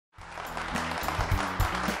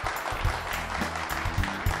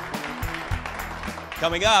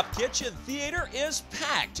Coming up, Kitchen Theater is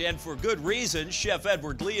packed, and for good reason. Chef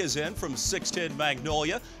Edward Lee is in from 610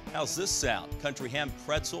 Magnolia. How's this sound? Country ham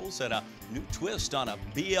pretzels and a new twist on a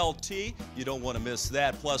BLT. You don't want to miss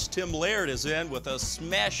that. Plus, Tim Laird is in with a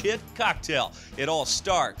smash hit cocktail. It all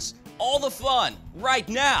starts, all the fun, right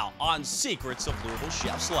now on Secrets of Louisville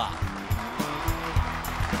Chefs Live.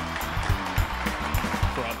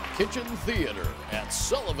 From Kitchen Theater at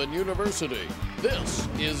Sullivan University, this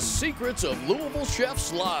is Secrets of Louisville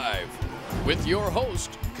Chefs Live with your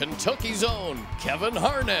host, Kentucky's own Kevin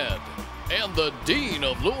Harned, and the Dean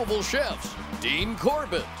of Louisville Chefs, Dean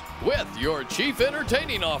Corbett, with your Chief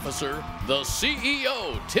Entertaining Officer, the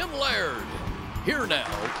CEO, Tim Laird. Here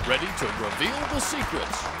now, ready to reveal the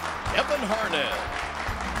secrets, Kevin Harned.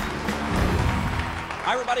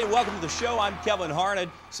 Hi, everybody, and welcome to the show. I'm Kevin Harned,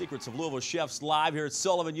 Secrets of Louisville Chefs Live here at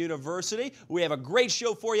Sullivan University. We have a great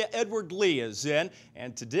show for you. Edward Lee is in,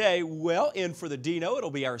 and today, well, in for the Dino, it'll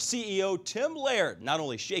be our CEO, Tim Laird, not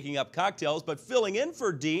only shaking up cocktails, but filling in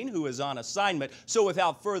for Dean, who is on assignment. So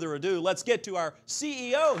without further ado, let's get to our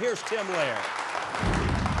CEO. Here's Tim Laird.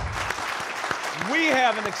 We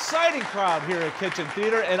have an exciting crowd here at Kitchen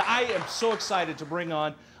Theater, and I am so excited to bring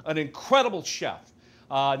on an incredible chef.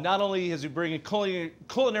 Not only is he bringing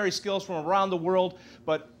culinary skills from around the world,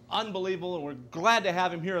 but unbelievable, and we're glad to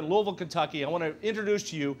have him here in Louisville, Kentucky. I want to introduce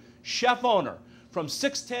to you chef owner from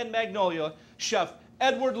 610 Magnolia, Chef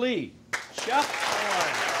Edward Lee. Chef,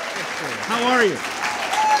 how are you?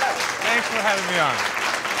 Thanks for having me on.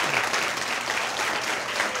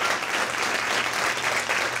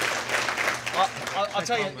 I'll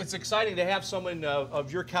tell you, it's exciting to have someone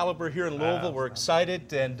of your caliber here in Louisville. We're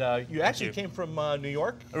excited, and you actually came from New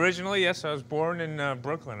York? Originally, yes. I was born in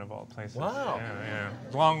Brooklyn, of all places. Wow. Yeah.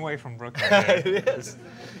 Long way from Brooklyn. It is.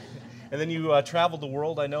 And then you traveled the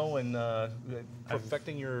world, I know, and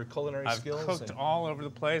perfecting your culinary skills. I've cooked all over the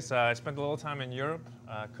place. I spent a little time in Europe,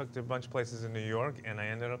 cooked a bunch of places in New York, and I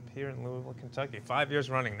ended up here in Louisville, Kentucky. 5 years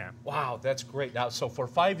running now. Wow, that's great. Now, so for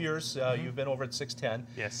 5 years, you've been over at 610.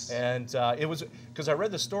 Yes. And it was, because I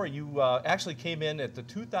read the story, you actually came in at the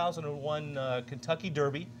 2001 Kentucky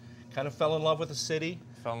Derby, kind of fell in love with the city.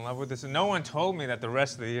 Fell in love with this, and no one told me that the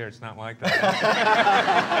rest of the year it's not like that.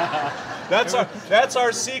 That's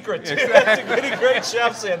our secret, too. That's getting great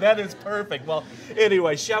chefs in. That is perfect. Well,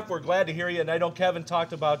 anyway, Chef, we're glad to hear you. And I know Kevin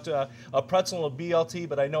talked about a pretzel and a BLT,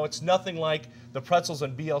 but I know it's nothing like the pretzels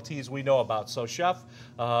and BLTs we know about. So, Chef,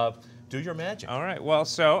 do your magic. All right. Well,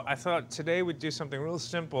 so I thought today we'd do something real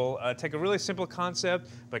simple, take a really simple concept,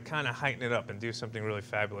 but kind of heighten it up and do something really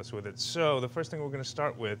fabulous with it. So the first thing we're going to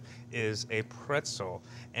start with is a pretzel.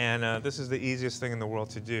 And this is the easiest thing in the world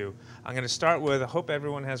to do. I'm going to start with, I hope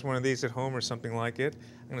everyone has one of these at home or something like it.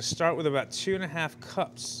 I'm going to start with about 2½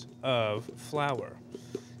 cups of flour.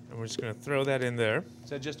 And we're just going to throw that in there. Is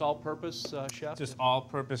that just all-purpose, Chef? Just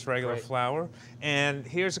all-purpose regular flour. And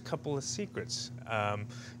here's a couple of secrets.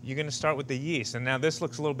 You're going to start with the yeast. And now this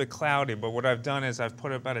looks a little bit cloudy, but what I've done is I've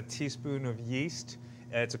put about a teaspoon of yeast.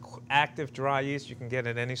 It's an active dry yeast you can get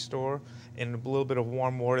at any store in a little bit of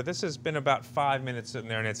warm water. This has been about 5 minutes sitting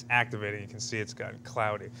there, and it's activating. You can see it's gotten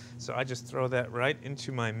cloudy. So I just throw that right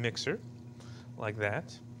into my mixer like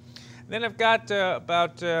that. Then I've got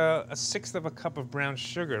about 1/6 of a cup of brown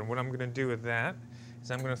sugar, and what I'm going to do with that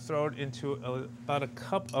is I'm going to throw it into about a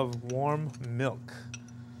cup of warm milk.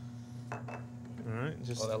 All right,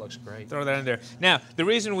 just that looks great. Throw that in there. Now, the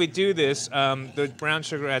reason we do this, the brown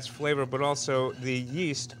sugar adds flavor, but also the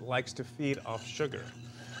yeast likes to feed off sugar.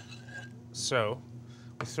 So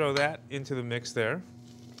we throw that into the mix there.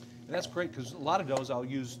 And that's great, because a lot of doughs I'll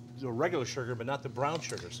use the regular sugar, but not the brown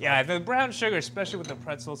sugar. So. Yeah, the brown sugar, especially with the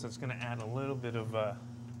pretzels, it's going to add a little bit of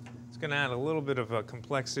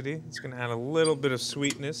complexity. It's going to add a little bit of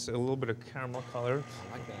sweetness, a little bit of caramel color.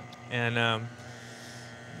 I like that. And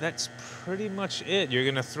that's pretty much it. You're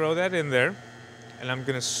going to throw that in there, and I'm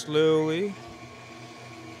going to slowly,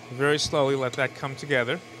 very slowly let that come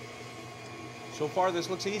together. So far, this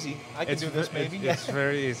looks easy. I can do this, maybe. It's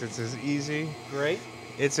very easy. It's as easy. Great.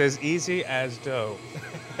 It's as easy as dough.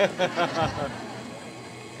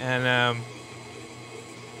 And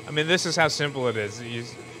I mean, this is how simple it is.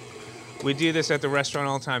 We do this at the restaurant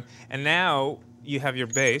all the time. And now you have your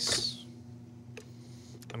base.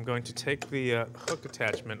 I'm going to take the hook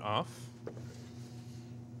attachment off.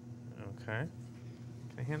 Okay.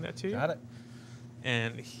 Can I hand that to you? Got it.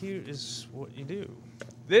 And here is what you do.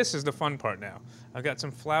 This is the fun part now. I've got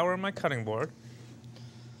some flour on my cutting board.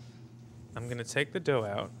 I'm going to take the dough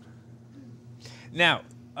out. Now,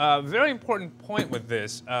 Very important point with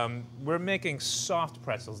this. We're making soft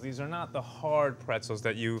pretzels. These are not the hard pretzels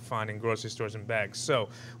that you find in grocery stores in bags. So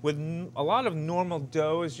with a lot of normal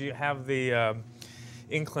doughs, you have the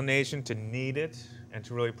inclination to knead it and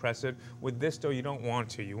to really press it. With this dough, you don't want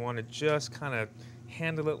to. You want to just kind of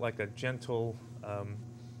handle it like a gentle,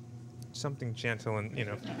 something gentle, and you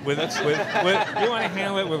know, you want to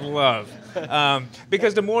handle it with love,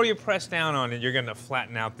 because the more you press down on it, you're going to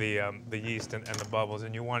flatten out the yeast and the bubbles,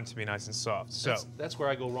 and you want it to be nice and soft. So that's where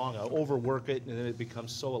I go wrong. I overwork it, and then it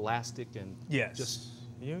becomes so elastic and yes, just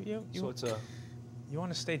so it's a you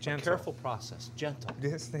want to stay gentle. Careful process, gentle.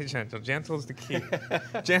 Stay gentle. Gentle is the key.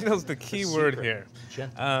 Gentle is the key word here.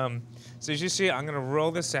 Gentle. So as you see, I'm going to roll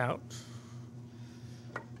this out.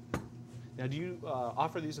 Now, do you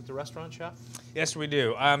offer these at the restaurant, Chef? Yes, we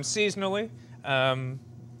do. Seasonally,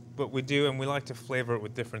 but we do, and we like to flavor it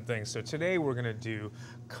with different things. So today we're going to do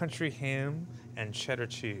country ham and cheddar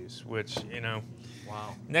cheese, which, you know,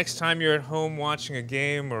 wow. Next time you're at home watching a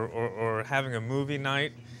game or having a movie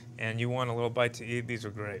night and you want a little bite to eat, these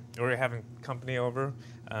are great. Or you're having company over,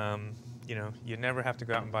 you know, you never have to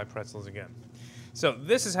go out and buy pretzels again. So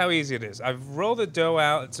this is how easy it is. I've rolled the dough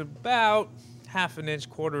out. It's about ½ an inch,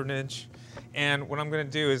 ¼ an inch. And what I'm going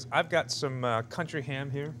to do is I've got some country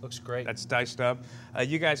ham here. Looks great. That's diced up.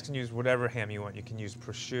 You guys can use whatever ham you want. You can use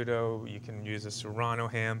prosciutto. You can use a Serrano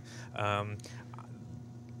ham.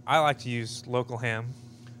 I like to use local ham.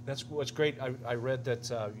 That's what's great. I read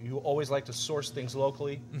that you always like to source things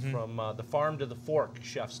locally, from the farm to the fork,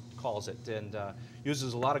 Chefs calls it, and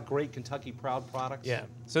uses a lot of great Kentucky Proud products. Yeah.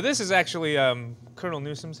 So this is actually Colonel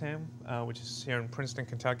Newsom's ham, which is here in Princeton,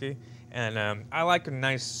 Kentucky. And I like a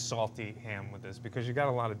nice salty ham with this because you got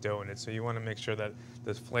a lot of dough in it, so you want to make sure that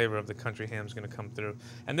the flavor of the country ham is going to come through.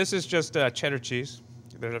 And this is just cheddar cheese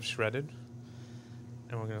that I've shredded,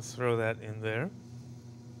 and we're going to throw that in there.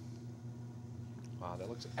 Wow, that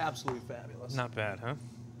looks absolutely fabulous. Not bad, huh?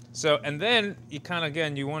 So, and then you kind of,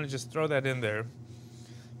 again, you want to just throw that in there.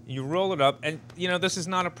 You roll it up, and you know, this is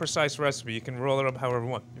not a precise recipe. You can roll it up however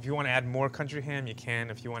you want. If you want to add more country ham, you can.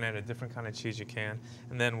 If you want to add a different kind of cheese, you can.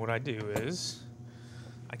 And then what I do is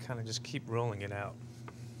I kind of just keep rolling it out.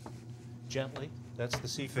 Gently, that's the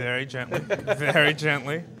secret. Very gently, very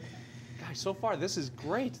gently. Guys, so far this is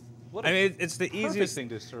great. What I mean, it's the easiest thing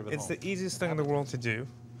to serve at It's home. the easiest thing in the world to do.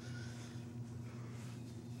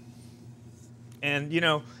 And you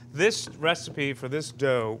know, this recipe for this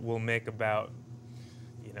dough will make about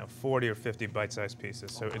 40 or 50 bite-sized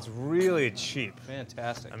pieces. So it's really cheap.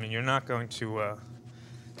 Fantastic. I mean, you're not going to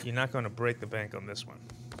break the bank on this one.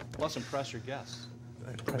 Plus, impress your guests.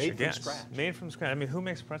 Made from scratch. Made from scratch. I mean, who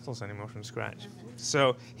makes pretzels anymore from scratch?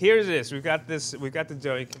 So here's this. We've got this. We've got the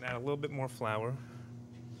dough. You can add a little bit more flour.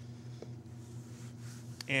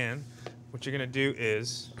 And what you're going to do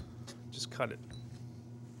is just cut it.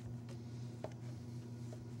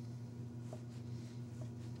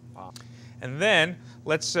 And then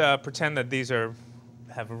let's pretend that these have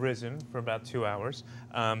risen for about 2 hours.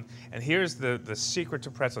 And here's the secret to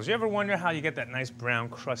pretzels. You ever wonder how you get that nice brown,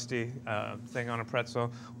 crusty thing on a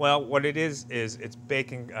pretzel? Well, what it is it's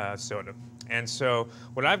baking soda. And so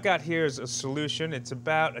what I've got here is a solution. It's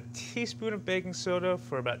about a teaspoon of baking soda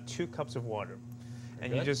for about 2 cups of water.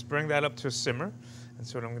 And you just bring that up to a simmer. And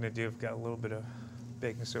so what I'm going to do, I've got a little bit of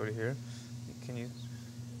baking soda here. Can you...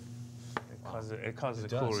 It causes a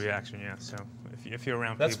cool reaction, yeah. So if you're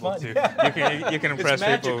around people too, you can impress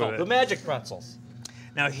people with it. The magic pretzels.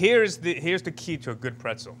 Now here's the key to a good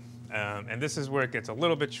pretzel, and this is where it gets a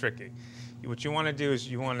little bit tricky. What you want to do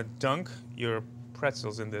is you want to dunk your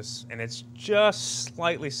pretzels in this, and it's just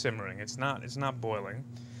slightly simmering. It's not boiling,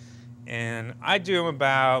 and I do them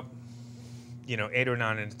about 8 or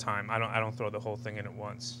 9 at a time. I don't throw the whole thing in at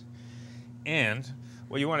once, and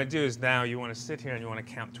what you want to do is now you want to sit here and you want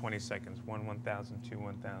to count 20 seconds. 1, 1,000, 2,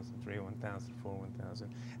 1,000, 3, 1,000, 4,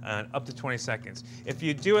 1,000, up to 20 seconds. If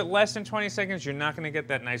you do it less than 20 seconds, you're not going to get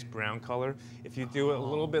that nice brown color. If you do it a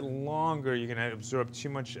little bit longer, you're going to absorb too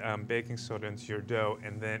much baking soda into your dough,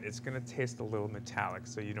 and then it's going to taste a little metallic.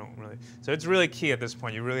 So you don't really. So it's really key at this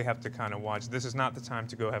point. You really have to kind of watch. This is not the time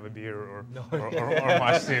to go have a beer or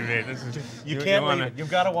watch TV. This is, you can't leave it.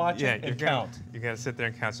 You've got to watch it and count. You got to sit there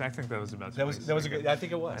and count. So I think that was about 20 that was a good. I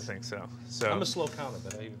think it was. I think so. So I'm a slow counter,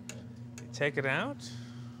 but take it out.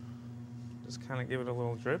 Just kind of give it a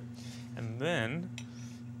little drip, and then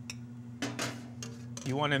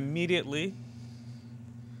you want to immediately,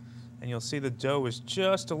 and you'll see the dough is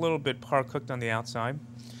just a little bit par cooked on the outside.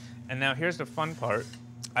 And now here's the fun part.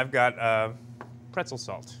 I've got pretzel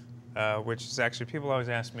salt, which is actually, people always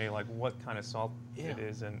ask me like what kind of salt it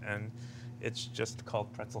is, and It's just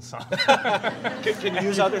called pretzel salt. Can you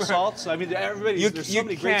use other salts? I mean, there's so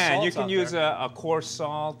many great salts. You can out use there. a coarse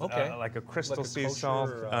salt, Okay. like a crystal Like a sea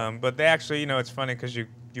kosher, salt. But they actually, you know, it's funny because you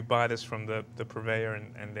buy this from the purveyor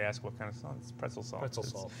and they ask what kind of salt. It's pretzel salt. Pretzel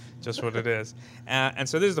It's salt. just what it is. And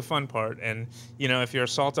so this is the fun part. And you know, if you're a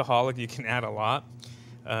saltaholic, you can add a lot.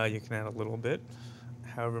 You can add a little bit,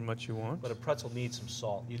 however much you want. But a pretzel needs some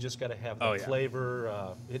salt. You just got to have the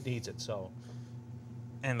flavor. It needs it. So.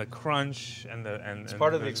 And the crunch and it's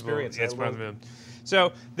part of the experience. It's part of it.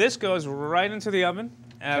 So this goes right into the oven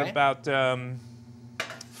at about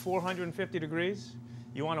 450 degrees.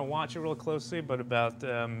 You want to watch it real closely, but about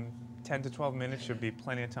 10 to 12 minutes should be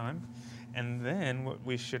plenty of time. And then what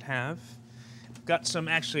we should have, got some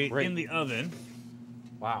actually in the oven.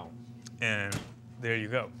 Wow. And there you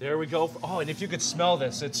go. There we go. Oh, and if you could smell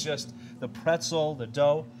this, it's just the pretzel, the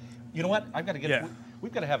dough. You know what? I've got to get.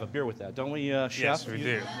 We've got to have a beer with that, don't we, Chef? Yes, we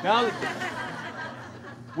do. Now,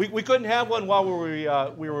 we couldn't have one while we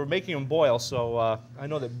were making them boil, so I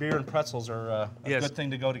know that beer and pretzels are a good thing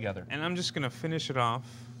to go together. And I'm just going to finish it off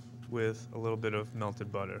with a little bit of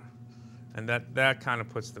melted butter. And that kind of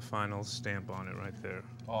puts the final stamp on it right there.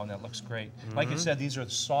 Oh, and that looks great. Like you said, these are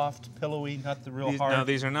soft, pillowy, not the real hard. No,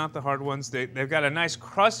 these are not the hard ones. They've got a nice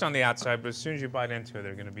crust on the outside, but as soon as you bite into it,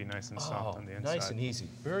 they're going to be nice and soft on the inside. Nice and easy.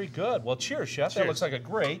 Very good. Well, cheers, Chef. That looks like a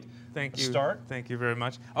great start. Thank you very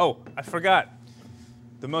much. Oh, I forgot.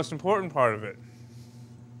 The most important part of it,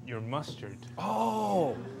 your mustard.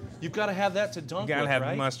 Oh, you've got to have that to dunk with, right? You got to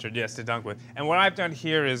have mustard, yes, to dunk with. And what I've done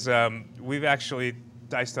here is we've actually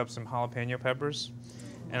diced up some jalapeno peppers,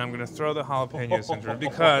 and I'm going to throw the jalapenos into it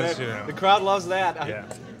because you know the crowd loves that. Yeah,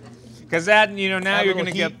 because that now you're going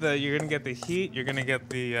to get the heat, you're going to get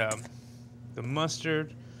the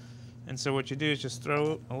mustard, and so what you do is just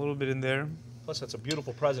throw a little bit in there. Plus, that's a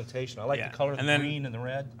beautiful presentation. I like the color of the green and the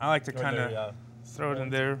red. I like to kind of throw it in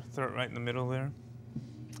there, throw it right in the middle there,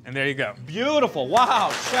 and there you go. Beautiful! Wow,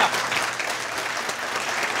 Chef.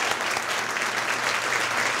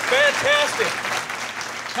 Fantastic.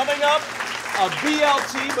 Coming up, a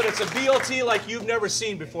BLT, but it's a BLT like you've never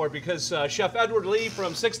seen before because Chef Edward Lee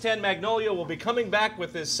from 610 Magnolia will be coming back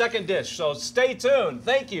with his second dish. So stay tuned.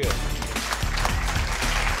 Thank you.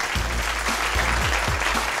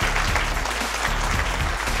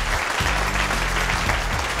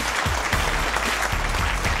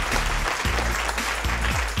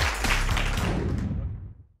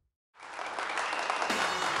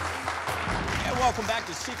 Welcome back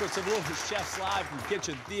to Secrets of Louisville Chefs live from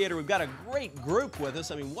Kitchen Theater. We've got a great group with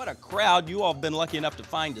us. I mean, what a crowd. You all have been lucky enough to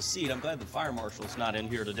find a seat. I'm glad the fire marshal's not in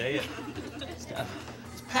here today. It's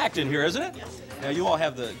packed in here, isn't it? Yes. Now, you all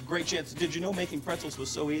have the great chance. Did you know making pretzels was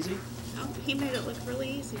so easy? Oh, he made it look really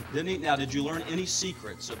easy. Didn't he? Now, did you learn any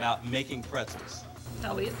secrets about making pretzels?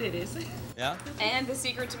 Oh, yes, it is. Yeah? And the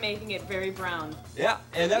secret to making it very brown. Yeah,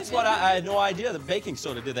 and that's what I had no idea that baking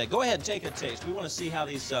soda did that. Go ahead and take a taste. We want to see how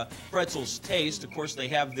these pretzels taste. Of course, they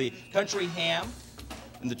have the country ham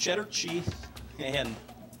and the cheddar cheese. And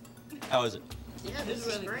how is it? Yeah, this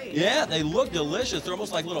is great. Yeah, they look delicious. They're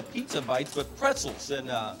almost like little pizza bites, but pretzels. And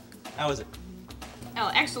how is it? Oh,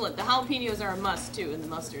 excellent. The jalapenos are a must, too, in the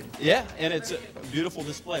mustard. Yeah, and it's a beautiful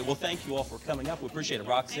display. Well, thank you all for coming up. We appreciate it.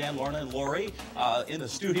 Roxanne, Lorna, and Lori in the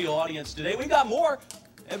studio audience today. We've got more.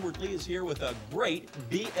 Edward Lee is here with a great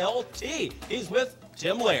BLT. He's with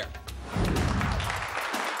Tim Lair.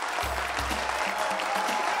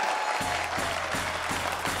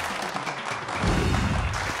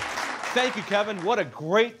 Thank you, Kevin. What a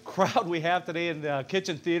great crowd we have today in the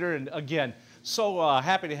Kitchen Theater. And again, so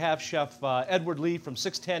happy to have Chef Edward Lee from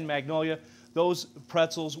 610 Magnolia. Those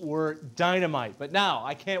pretzels were dynamite. But now,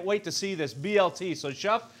 I can't wait to see this BLT. So,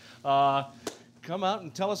 Chef, come out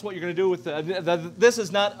and tell us what you're going to do with this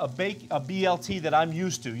is not a BLT that I'm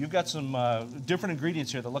used to. You've got some different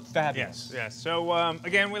ingredients here that look fabulous. Yes. So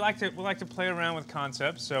again, we like to play around with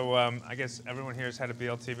concepts. So I guess everyone here has had a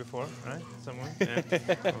BLT before, right? Someone. Yeah.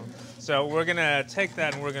 Cool. So we're going to take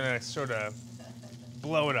that and we're going to sort of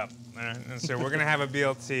blow it up. And so we're going to have a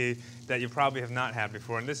BLT that you probably have not had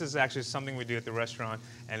before. And this is actually something we do at the restaurant,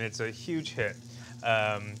 and it's a huge hit.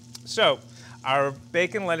 So our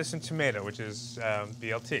bacon, lettuce, and tomato, which is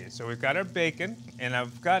BLT. So we've got our bacon, and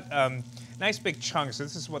I've got nice big chunks. So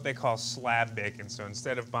this is what they call slab bacon. So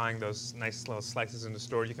instead of buying those nice little slices in the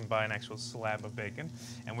store, you can buy an actual slab of bacon.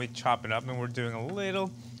 And we chop it up, and we're doing a little,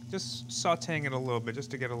 just sauteing it a little bit just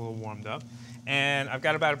to get a little warmed up. And I've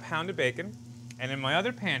got about a pound of bacon. And in my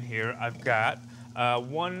other pan here, I've got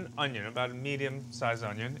 1 onion, about a medium-sized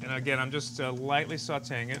onion. And again, I'm just lightly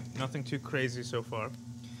sauteing it, nothing too crazy so far.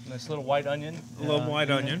 Nice little white onion. A little white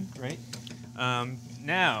onion. Great.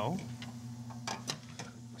 Now,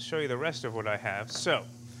 show you the rest of what I have. So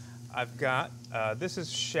I've got, this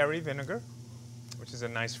is sherry vinegar, which is a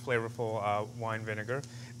nice flavorful wine vinegar.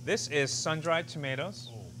 This is sun-dried tomatoes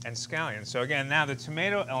and scallions. So again, now the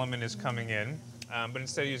tomato element is coming in, but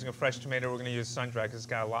instead of using a fresh tomato, we're going to use sun-dried because it's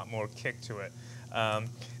got a lot more kick to it.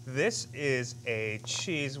 This is a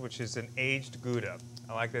cheese, which is an aged Gouda.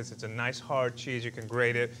 I like this. It's a nice hard cheese. You can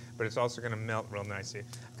grate it, but it's also going to melt real nicely.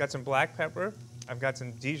 I've got some black pepper. I've got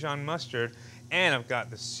some Dijon mustard, and I've got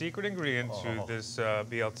the secret ingredient to this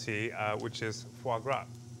BLT, which is foie gras.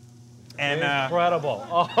 And, incredible.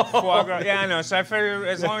 Foie gras. Yeah, I know. So I figured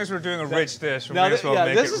as long as we're doing a rich dish, we may as well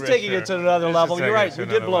make it this is richer. taking it to another level. You're right. We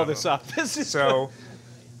did blow this up. This is so.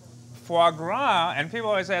 Foie gras, and people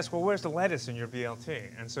always ask, well, where's the lettuce in your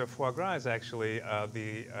BLT? And so foie gras is actually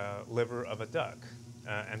the liver of a duck.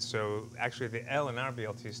 And so actually the L in our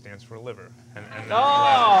BLT stands for liver. And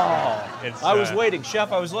I was waiting.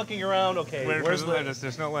 Chef, I was looking around. Okay, where's the lettuce?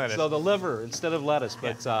 There's no lettuce. So the liver instead of lettuce.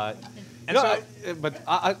 But,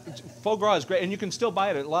 foie gras is great. And you can still buy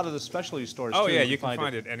it at a lot of the specialty stores, oh, too. yeah, you can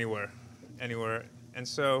find it anywhere. And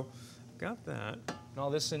so got that. All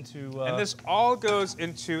this into... and this all goes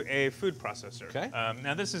into a food processor. Okay.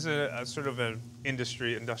 Now this is a sort of an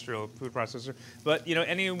industrial food processor, but you know,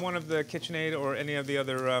 any one of the KitchenAid or any of the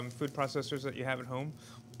other food processors that you have at home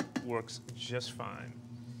works just fine.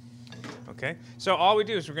 Okay, so all we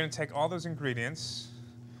do is we're going to take all those ingredients,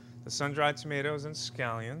 the sun-dried tomatoes and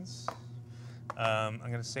scallions. I'm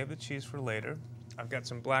going to save the cheese for later. I've got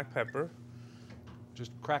some black pepper.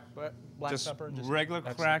 Just cracked black pepper? Just regular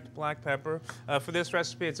cracked black pepper. For this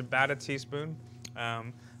recipe, it's about a teaspoon.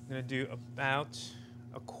 I'm going to do about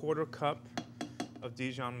a 1/4 cup of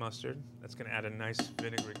Dijon mustard. That's going to add a nice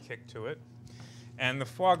vinegary kick to it. And the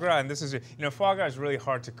foie gras, and this is, you know, foie gras is really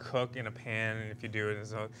hard to cook in a pan, and if you do it,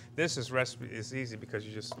 so this recipe is easy because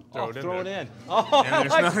you just throw it in. Throw it there. in. Oh, and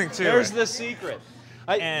there's nothing to There's it. the secret.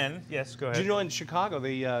 And yes, go ahead. Did you know in Chicago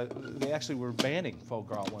they actually were banning foie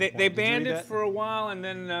gras at one point? They banned it for a while, and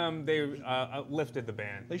then they lifted the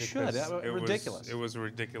ban. They should. Ridiculous. It was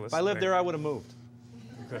ridiculous. If I lived there, I would have moved.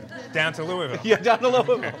 Down to Louisville. Yeah, down to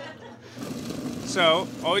Louisville. Okay. So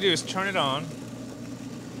all we do is turn it on.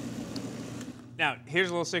 Now, here's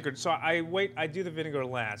a little secret. So I do the vinegar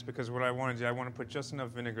last because what I want to do, I want to put just enough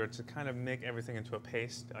vinegar to kind of make everything into a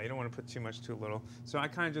paste. You don't want to put too much, too little. So I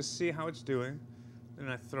kind of just see how it's doing. Then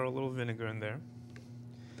I throw a little vinegar in there.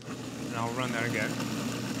 And I'll run that again.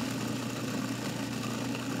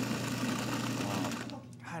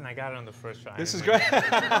 God, and I got it on the first try. This is great.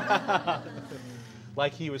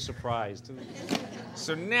 Like he was surprised.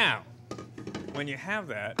 So now, when you have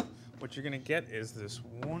that, what you're going to get is this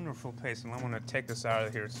wonderful paste. And I want to take this out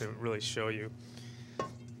of here to really show you.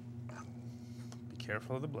 Be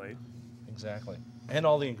careful of the blade. Exactly. And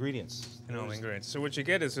all the ingredients. And all the ingredients. So what you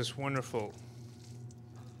get is this wonderful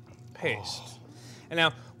paste. And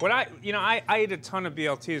now, what I ate a ton of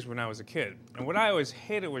BLTs when I was a kid. And what I always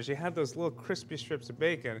hated was you had those little crispy strips of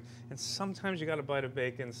bacon, and sometimes you got a bite of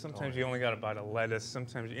bacon, sometimes you only got a bite of lettuce,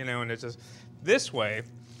 sometimes, you know, and it's just, this way,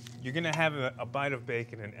 you're going to have a bite of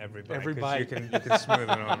bacon in every bite. Every bite. You can smooth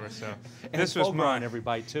it over, so. And this was foie gras mine. on every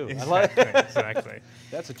bite, too. Exactly, exactly.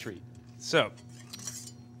 That's a treat. So,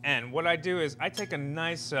 and what I do is I take a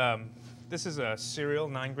nice, this is a cereal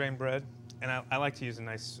 9-grain bread, and I like to use a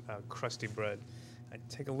nice crusty bread. I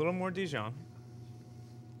take a little more Dijon,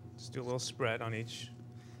 just do a little spread on each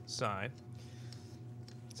side.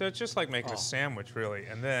 So it's just like making a sandwich, really.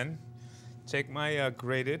 And then take my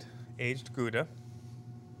grated aged Gouda.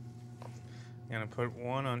 I'm gonna put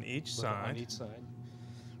one on each side. On each side.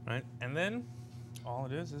 Right, and then all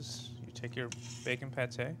it is you take your bacon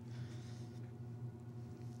pate.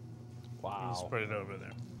 Wow. And you spread it over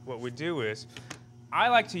there. What we do is, I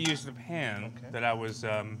like to use the pan that I was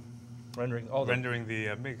rendering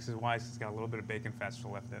the mix. Why? It's got a little bit of bacon fat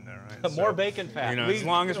still left in there, right? More bacon fat. You know, as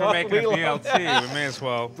long as we're making a BLT, we may as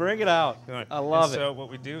well bring it out. I love it. So what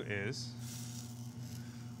we do is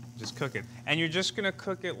just cook it, and you're just gonna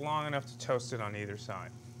cook it long enough to toast it on either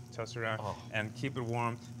side. Toast it around and keep it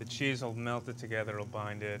warm. The cheese will melt it together, it'll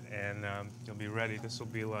bind it, and you'll be ready. This will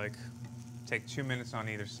be like, take 2 minutes on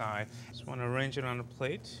either side. Just want to arrange it on a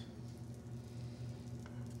plate.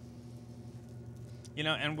 You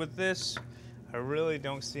know, and with this, I really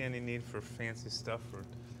don't see any need for fancy stuff or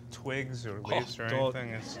twigs or leaves or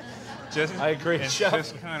anything. It's just, I agree, it's Chef.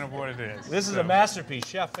 just kind of what it is. This is a masterpiece,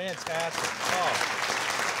 Chef. Fantastic. Oh.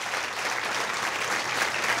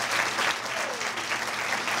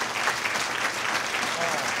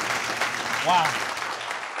 Wow.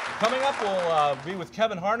 Coming up, we'll be with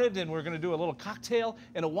Kevin Harned, and we're going to do a little cocktail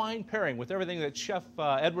and a wine pairing with everything that Chef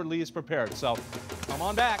Edward Lee has prepared. So Come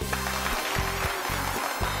on back.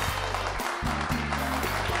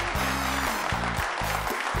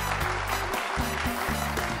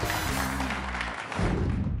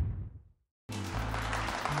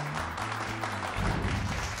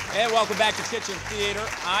 And welcome back to Kitchen Theater.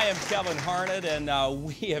 I am Kevin Harnett, and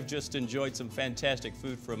we have just enjoyed some fantastic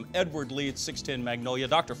food from Edward Lee at 610 Magnolia.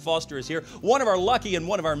 Dr. Foster is here, one of our lucky and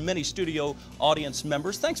one of our many studio audience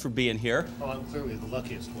members. Thanks for being here. Oh, I'm clearly the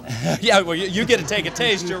luckiest one. Yeah, well, you get to take a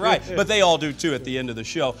taste, you're right. But they all do, too, at the end of the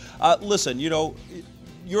show. Listen, you know,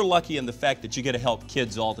 you're lucky in the fact that you get to help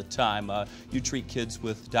kids all the time. You treat kids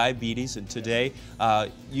with diabetes, and today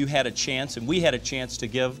you had a chance, and we had a chance to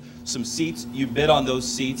give some seats. You bid on those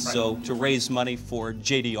seats, right, so to raise money for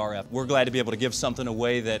JDRF. We're glad to be able to give something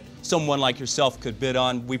away that someone like yourself could bid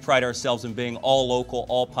on. We pride ourselves in being all local,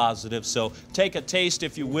 all positive. So take a taste,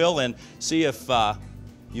 if you will, and see if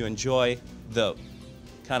you enjoy the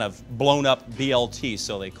kind of blown up BLT,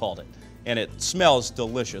 so they called it. And it smells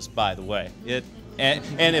delicious, by the way.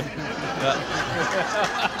 And if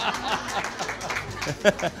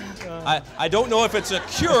I don't know if it's a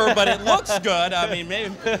cure, but it looks good. I mean,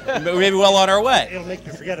 maybe well on our way. It'll make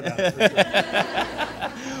you forget about it.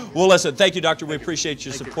 Well, listen, thank you, Doctor. We appreciate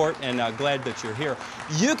your support and glad that you're here.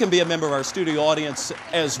 You can be a member of our studio audience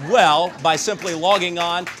as well by simply logging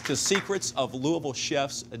on to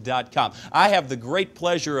secretsoflouisvillechefs.com. I have the great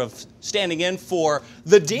pleasure of standing in for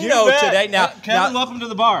the Dino today. Now, Kevin, welcome to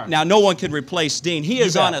the bar. Now, no one can replace Dean. He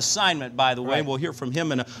is on assignment, by the way. Right. We'll hear from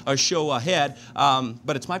him in a show ahead.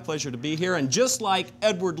 But it's my pleasure to be here. And just like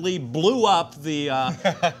Edward Lee blew up the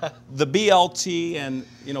BLT and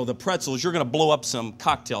the pretzels, you're going to blow up some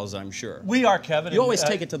cocktails, I'm sure. We are, Kevin. You always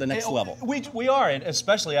take it to the next level. We are, and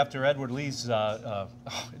especially after Edward Lee's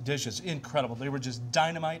dishes, incredible. They were just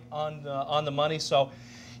dynamite on the money. So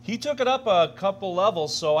he took it up a couple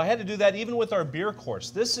levels. So I had to do that even with our beer course.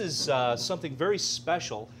 This is something very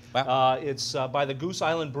special. Wow. It's by the Goose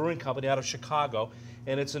Island Brewing Company out of Chicago,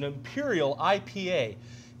 and it's an Imperial IPA.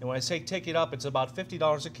 And when I say take it up, it's about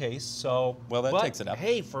 $50 a case. So well, that takes it up.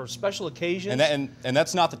 Hey, for special occasions. And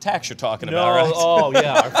that's not the tax you're talking about, right? Oh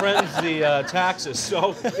yeah, our friends the taxes.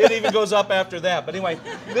 So it even goes up after that. But anyway,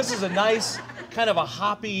 this is a nice kind of a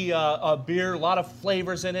hoppy beer, a lot of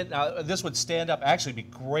flavors in it. This would stand up, actually be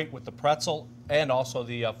great with the pretzel and also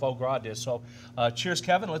the foie gras dish. So cheers,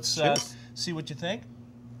 Kevin. Let's see what you think.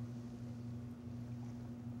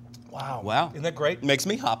 Wow. Wow. Isn't that great? Makes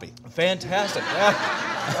me hoppy. Fantastic.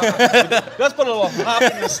 Let's put a little hop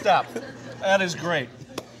in your step. That is great.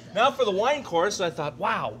 Now for the wine course, I thought,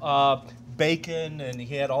 wow, bacon, and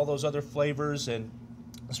he had all those other flavors, and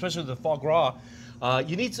especially the foie gras.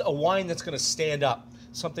 You need a wine that's going to stand up,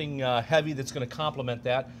 something heavy that's going to complement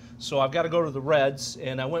that. So I've got to go to the reds,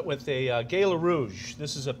 and I went with a Gala Rouge.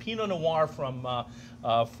 This is a Pinot Noir from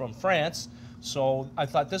France. So I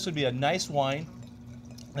thought this would be a nice wine.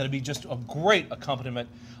 That'd be just a great accompaniment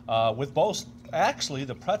with both, actually,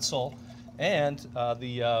 the pretzel and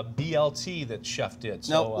the BLT that Chef did.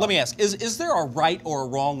 So, now, let me ask, is there a right or a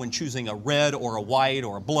wrong when choosing a red or a white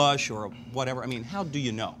or a blush or a whatever? I mean, how do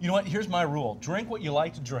you know? You know what? Here's my rule. Drink what you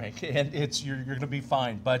like to drink, and you're going to be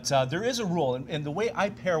fine. But there is a rule, and the way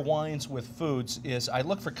I pair wines with foods is I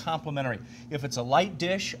look for complementary. If it's a light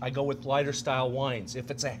dish, I go with lighter style wines. If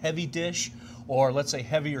it's a heavy dish, or let's say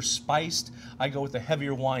heavier spiced, I go with a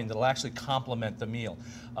heavier wine that'll actually complement the meal.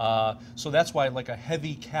 So that's why like a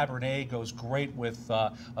heavy Cabernet goes great with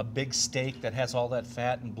a big steak that has all that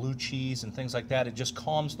fat and blue cheese and things like that. It just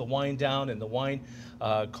calms the wine down, and the wine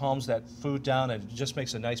calms that food down, and it just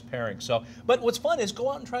makes a nice pairing. So, but what's fun is go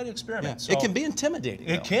out and try to experiment. Yeah. So, it can be intimidating.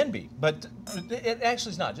 It can be, but it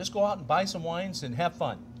actually is not. Just go out and buy some wines and have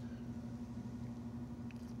fun.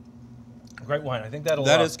 Great wine. I think that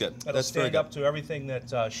is good. That'll stand up to everything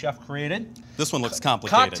that Chef created. This one looks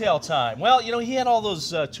complicated. Cocktail time. Well, he had all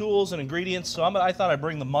those tools and ingredients, so I thought I'd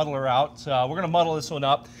bring the muddler out. We're going to muddle this one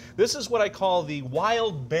up. This is what I call the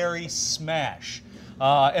Wild Berry Smash.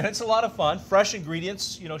 And it's a lot of fun. Fresh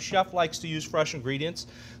ingredients. Chef likes to use fresh ingredients.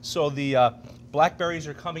 So the blackberries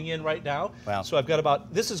are coming in right now. Wow. So I've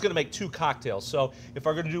got this is going to make 2 cocktails. So if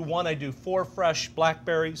I'm going to do one, I do 4 fresh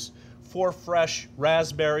blackberries, 4 fresh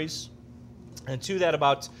raspberries, and to that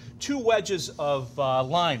about 2 wedges of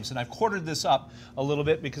limes. And I've quartered this up a little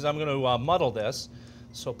bit because I'm going to muddle this.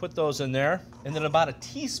 So put those in there. And then about a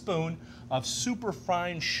teaspoon of super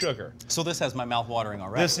fine sugar. So this has my mouth watering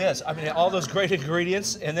already. This is. I mean, all those great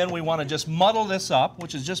ingredients. And then we want to just muddle this up,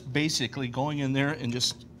 which is just basically going in there and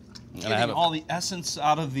just getting all the essence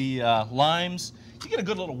out of the limes. You get a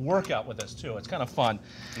good little workout with this, too. It's kind of fun.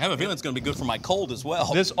 I have a feeling it's going to be good for my cold as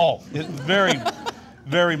well. Very,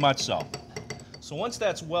 very much so. So once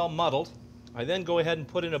that's well muddled, I then go ahead and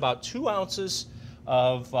put in about 2 ounces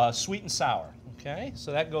of sweet and sour. Okay,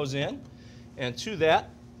 so that goes in. And to that,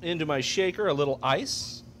 into my shaker, a little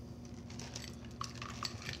ice.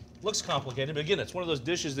 Looks complicated, but again, it's one of those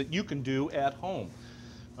dishes that you can do at home.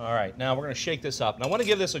 All right, now we're going to shake this up. And I want to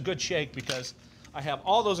give this a good shake because I have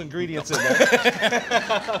all those ingredients in there.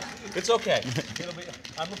 It's okay.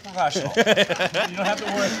 I'm a professional. You don't have to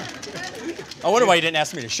worry. I wonder why you didn't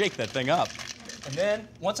ask me to shake that thing up. And then,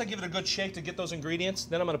 once I give it a good shake to get those ingredients,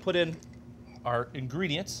 then I'm going to put in our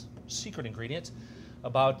ingredients, secret ingredients,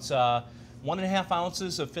 about 1.5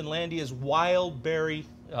 ounces of Finlandia's wild berry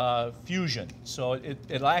fusion. So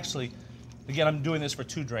it'll actually, again, I'm doing this for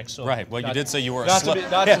 2 drinks. So right. Well, you did say you were a not slow. to be,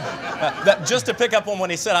 not to, Just to pick up on when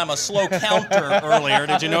he said I'm a slow counter earlier.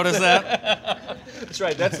 Did you notice that? That's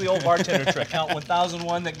right. That's the old bartender trick. Count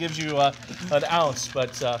 1001. That gives you an ounce.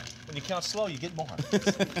 But when you count slow, you get more.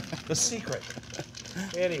 The secret.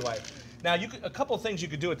 Anyway, now a couple of things you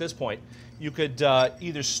could do at this point. You could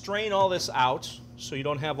either strain all this out so you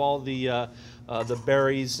don't have all the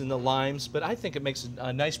berries and the limes, but I think it makes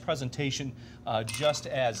a nice presentation just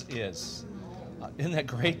as is. Isn't that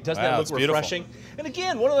great? Doesn't that look refreshing? Beautiful. And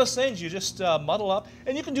again, one of those things you just muddle up,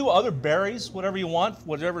 and you can do other berries, whatever you want,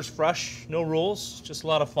 whatever's fresh, no rules, just a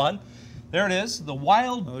lot of fun. There it is, the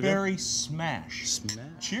wild berry smash.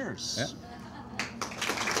 Cheers. Yeah.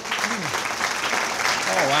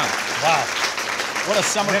 Oh, wow. Wow. What a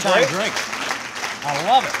summertime drink. I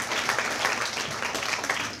love it.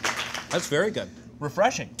 That's very good.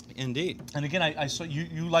 Refreshing. Indeed. And again, I saw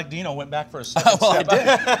you like Dino, went back for a second Well, step. I did.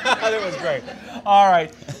 That was great. All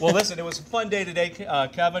right. Well, listen, it was a fun day today,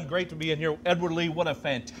 Kevin. Great to be in here. Edward Lee, what a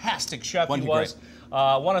fantastic chef he was.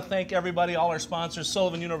 I want to thank everybody, all our sponsors,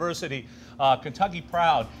 Sullivan University, Kentucky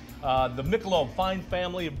Proud, the Michelob Fine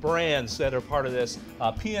Family of brands that are part of this,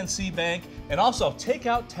 PNC Bank, and also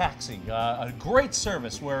Takeout Taxi, a great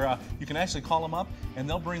service where you can actually call them up and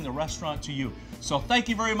they'll bring the restaurant to you. So thank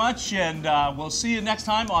you very much, and we'll see you next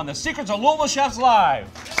time on the Secrets of Louisville Chefs Live.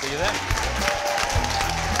 See you then.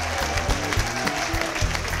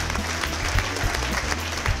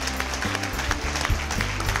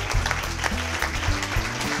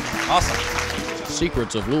 Awesome.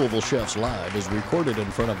 Secrets of Louisville Chefs Live is recorded in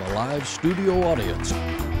front of a live studio audience.